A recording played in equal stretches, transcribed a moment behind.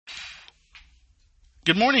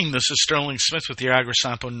Good morning. This is Sterling Smith with your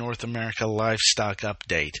AgriSampo North America Livestock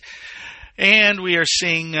Update. And we are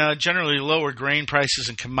seeing generally lower grain prices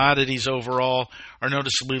and commodities overall are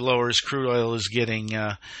noticeably lower as crude oil is getting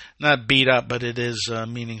not beat up, but it is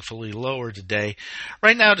meaningfully lower today.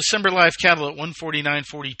 Right now, December live cattle at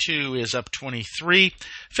 149.42 is up 23.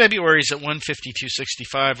 February's at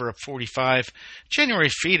 152.65 or up 45. January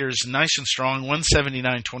feeders nice and strong,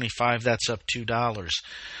 179.25. That's up $2.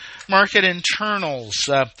 Market internals,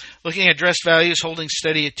 looking at dress values holding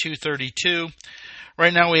steady at 232.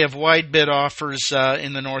 Right now we have wide bid offers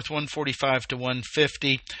in the north, 145 to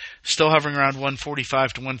 150, still hovering around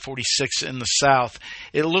 145 to 146 in the south.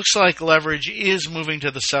 It looks like leverage is moving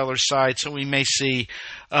to the seller side, so we may see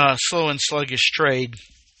slow and sluggish trade.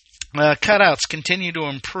 Cutouts continue to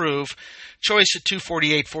improve. Choice at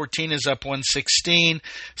 248.14 is up 116.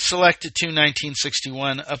 Select at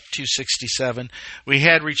 219.61 up 267. We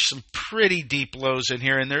had reached some pretty deep lows in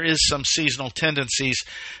here, and there is some seasonal tendencies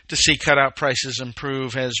to see cutout prices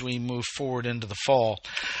improve as we move forward into the fall.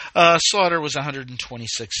 Slaughter was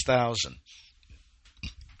 126,000.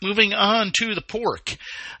 Moving on to the pork.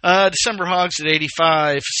 December hogs at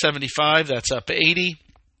 85.75. That's up 80.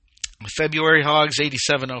 February hogs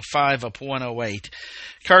 87.05 up 108.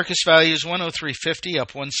 Carcass values 103.50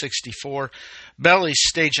 up 164. Bellies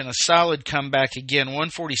staging a solid comeback again,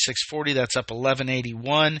 146.40, that's up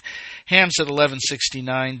 11.81. Hams at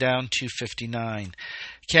 11.69 down 2.59.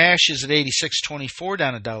 Cash is at 86.24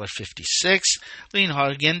 down $1.56. Lean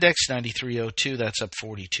hog index 93.02, that's up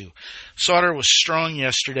 42. Slaughter was strong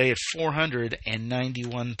yesterday at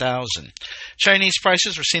 491,000. Chinese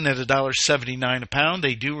prices were seen at $1.79 a pound.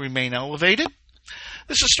 They do remain elevated.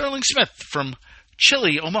 This is Sterling Smith from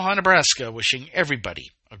chilly Omaha, Nebraska, wishing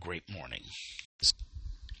everybody a great morning.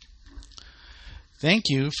 Thank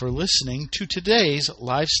you for listening to today's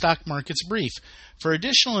Livestock Markets Brief. For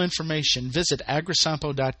additional information, visit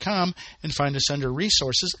agrisampo.com and find us under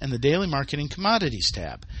Resources and the Daily Marketing Commodities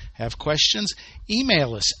tab. Have questions?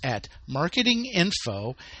 Email us at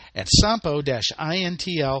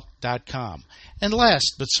marketinginfo@sampo-intl.com. And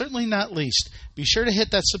last, but certainly not least, be sure to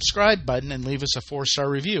hit that subscribe button and leave us a 4-star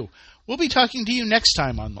review. We'll be talking to you next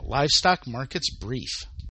time on the Livestock Markets Brief.